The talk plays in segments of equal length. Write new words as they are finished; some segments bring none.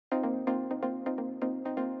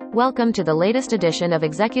Welcome to the latest edition of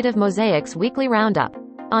Executive Mosaic's Weekly Roundup.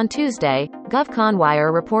 On Tuesday, GovCon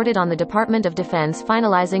Wire reported on the Department of Defense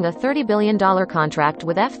finalizing a $30 billion contract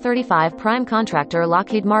with F-35 prime contractor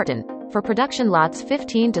Lockheed Martin for production lots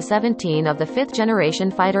 15 to 17 of the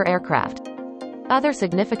fifth-generation fighter aircraft. Other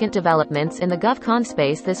significant developments in the GovCon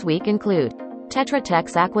space this week include Tetra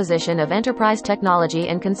Tech's acquisition of enterprise technology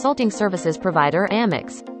and consulting services provider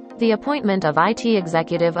Amyx, the appointment of IT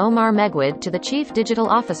executive Omar Meguid to the Chief Digital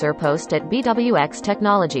Officer post at BWX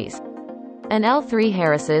Technologies, and L3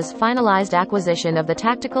 Harris's finalized acquisition of the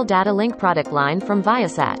tactical data link product line from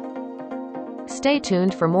Viasat. Stay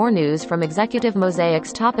tuned for more news from Executive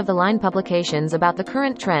Mosaic's top-of-the-line publications about the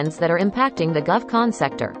current trends that are impacting the GovCon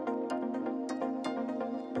sector.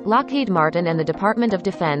 Lockheed Martin and the Department of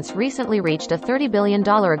Defense recently reached a $30 billion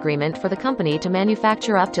agreement for the company to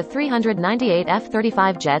manufacture up to 398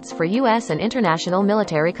 F-35 jets for U.S. and international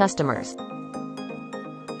military customers.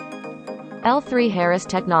 L3 Harris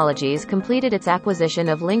Technologies completed its acquisition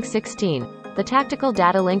of Link 16, the tactical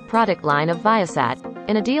data link product line of Viasat,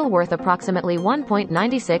 in a deal worth approximately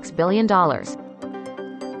 $1.96 billion.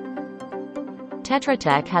 Tetra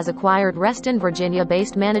Tech has acquired Reston,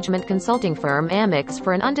 Virginia-based management consulting firm Amyx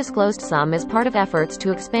for an undisclosed sum as part of efforts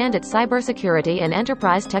to expand its cybersecurity and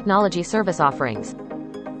enterprise technology service offerings.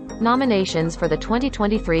 Nominations for the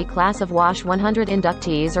 2023 class of Wash100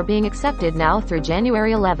 inductees are being accepted now through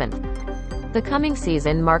January 11th. The coming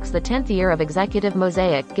season marks the 10th year of Executive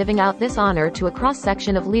Mosaic giving out this honor to a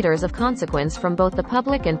cross-section of leaders of consequence from both the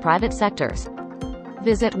public and private sectors.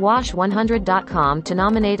 Visit Wash100.com to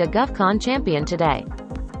nominate a GovCon champion today.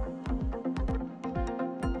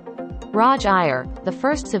 Iyer, the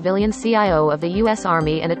first civilian CIO of the U.S.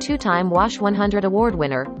 Army and a two-time Wash100 Award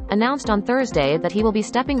winner, announced on Thursday that he will be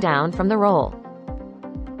stepping down from the role.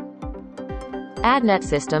 Adnet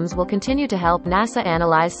Systems will continue to help NASA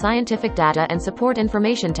analyze scientific data and support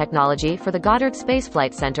information technology for the Goddard Space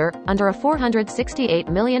Flight Center, under a $468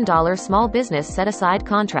 million small business set-aside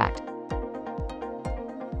contract.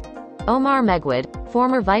 Omar Meguid,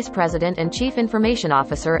 former Vice President and Chief Information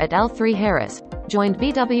Officer at L3 Harris, joined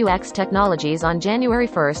BWX Technologies on January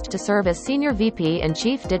 1 to serve as Senior VP and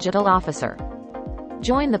Chief Digital Officer.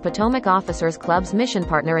 Join the Potomac Officers Club's Mission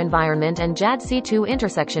Partner Environment and JADC2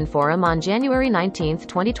 Intersection Forum on January 19,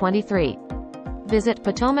 2023. Visit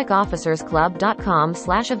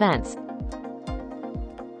potomacofficersclub.com/events.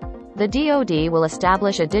 The DoD will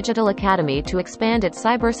establish a digital academy to expand its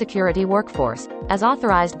cybersecurity workforce, as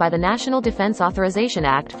authorized by the National Defense Authorization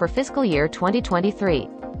Act for fiscal year 2023.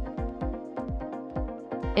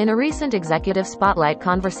 In a recent Executive Spotlight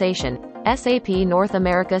conversation, SAP North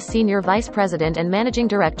America Senior Vice President and Managing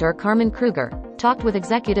Director Carmen Krueger talked with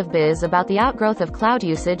Executive Biz about the outgrowth of cloud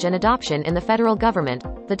usage and adoption in the federal government,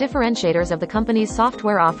 the differentiators of the company's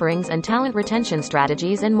software offerings and talent retention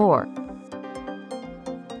strategies, and more.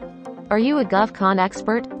 Are you a GovCon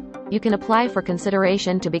expert? You can apply for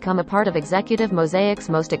consideration to become a part of Executive Mosaic's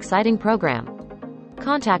most exciting program.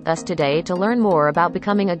 Contact us today to learn more about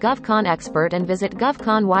becoming a GovCon expert and visit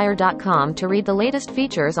govconwire.com to read the latest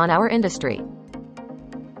features on our industry.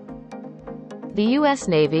 The U.S.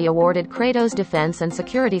 Navy awarded Kratos Defense and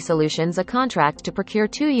Security Solutions a contract to procure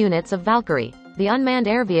 2 units of Valkyrie, the unmanned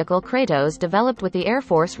air vehicle Kratos developed with the Air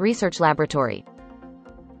Force Research Laboratory.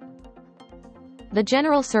 The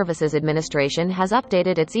General Services Administration has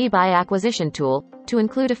updated its eBuy acquisition tool to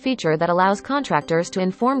include a feature that allows contractors to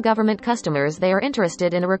inform government customers they are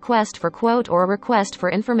interested in a request for quote or a request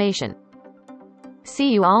for information.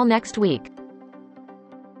 See you all next week.